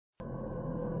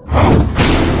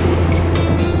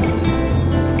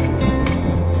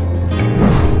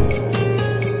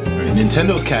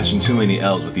Nintendo's catching too many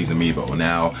L's with these Amiibo.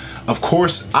 Now, of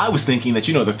course, I was thinking that,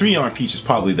 you know, the 3-arm Peach is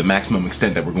probably the maximum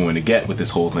extent that we're going to get with this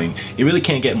whole thing. It really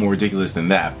can't get more ridiculous than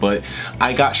that, but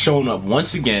I got shown up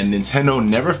once again. Nintendo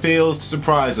never fails to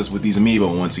surprise us with these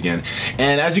Amiibo once again.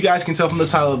 And as you guys can tell from the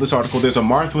title of this article, there's a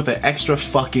Marth with an extra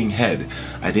fucking head.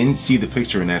 I didn't see the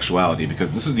picture in actuality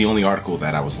because this is the only article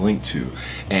that I was linked to.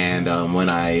 And when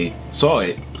I saw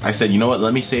it, I said, you know what,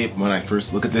 let me say it when I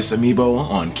first look at this Amiibo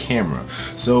on camera.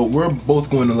 So we're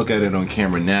both going to look at it on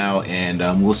camera now, and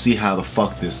we'll see how the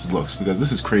fuck this looks, because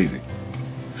this is crazy.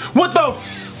 What the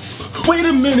f— wait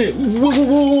a minute! Whoa, whoa,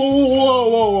 whoa, whoa,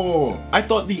 whoa, whoa. I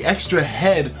thought the extra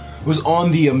head was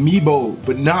on the Amiibo,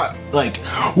 but not, like,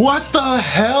 what the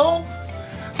hell?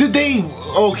 Did they—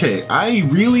 okay, I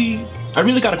really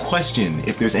got to question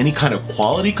if there's any kind of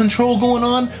quality control going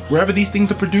on wherever these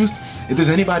things are produced, if there's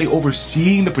anybody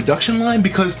overseeing the production line,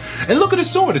 because— and look at his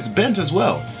sword, it's bent as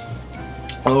well.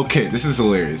 Okay, this is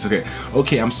hilarious.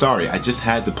 Okay, I'm sorry, I just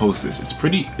had to post this.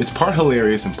 It's part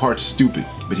hilarious and part stupid,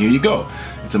 but here you go.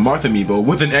 It's a Marth Amiibo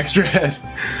with an extra head.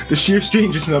 The sheer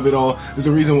strangeness of it all is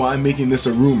the reason why I'm making this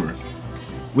a rumor.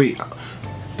 Wait,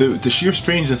 the sheer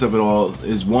strangeness of it all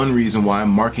is one reason why I'm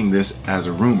marking this as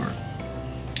a rumor.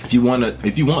 If you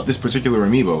want this particular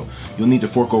Amiibo, you'll need to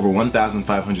fork over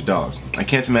 $1,500. I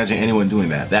can't imagine anyone doing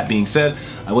that. That being said,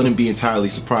 I wouldn't be entirely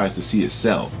surprised to see it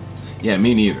sell. Yeah,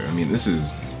 me neither. I mean, this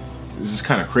is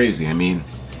kind of crazy. I mean,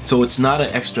 so it's not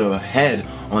an extra head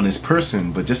on his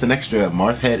person, but just an extra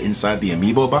Marth head inside the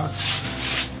Amiibo box?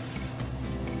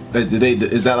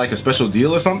 Is that like a special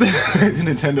deal or something? Did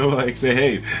Nintendo like say,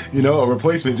 hey, you know, a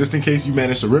replacement just in case you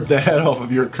manage to rip the head off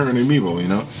of your current Amiibo, you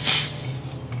know?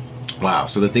 Wow,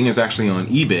 so the thing is actually on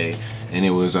eBay, and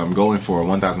it was going for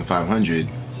 $1,500,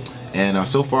 and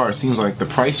so far it seems like the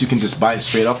price you can just buy it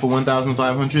straight up for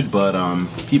 $1,500, but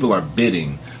people are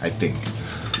bidding, I think.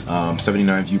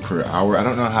 79 views per hour. I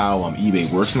don't know how eBay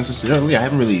works necessarily. I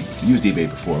haven't really used eBay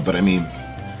before, but I mean,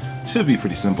 it should be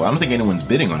pretty simple. I don't think anyone's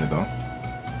bidding on it though.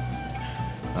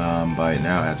 Buy it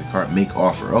now, add to cart, make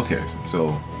offer. Okay,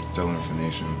 so seller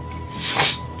information.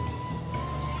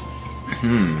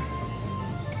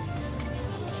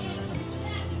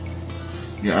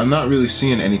 Yeah, I'm not really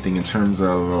seeing anything in terms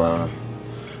of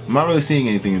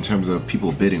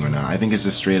people bidding or not. I think it's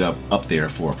just straight up there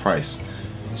for a price.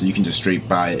 So you can just straight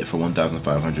buy it for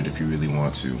 $1,500 if you really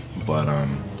want to. But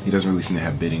he doesn't really seem to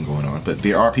have bidding going on. But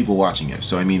there are people watching it.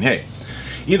 So I mean, hey,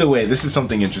 either way, this is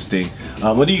something interesting.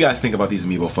 What do you guys think about these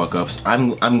Amiibo fuck-ups?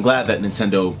 I'm glad that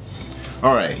Nintendo—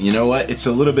 alright, you know what? It's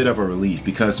a little bit of a relief,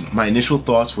 because my initial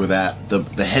thoughts were that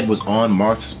the head was on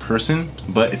Marth's person,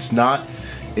 but it's not.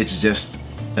 It's just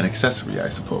an accessory, I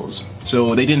suppose.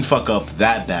 So they didn't fuck up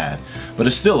that bad, but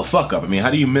it's still a fuck up. I mean,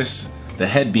 how do you miss the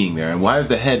head being there? And why is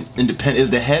the head independent?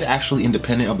 Is the head actually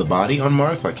independent of the body on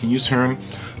Marth? Like, can you turn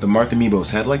the Marth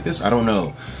Amiibo's head like this? I don't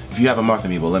know. If you have a Marth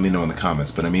Amiibo, let me know in the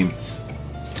comments. But I mean,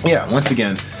 yeah, once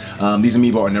again, these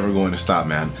Amiibo are never going to stop,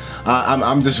 man.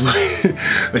 I'm just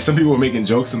like, some people were making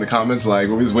jokes in the comments like,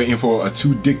 we're just waiting for a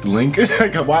 2-dick Link.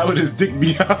 Like, why would his dick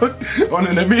be out on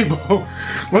an Amiibo?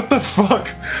 What the fuck?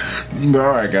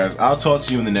 Alright guys, I'll talk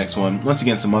to you in the next one. Once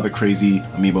again, some other crazy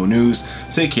Amiibo news.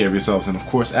 Take care of yourselves, and of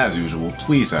course, as usual,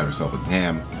 please have yourself a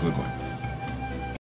damn good one.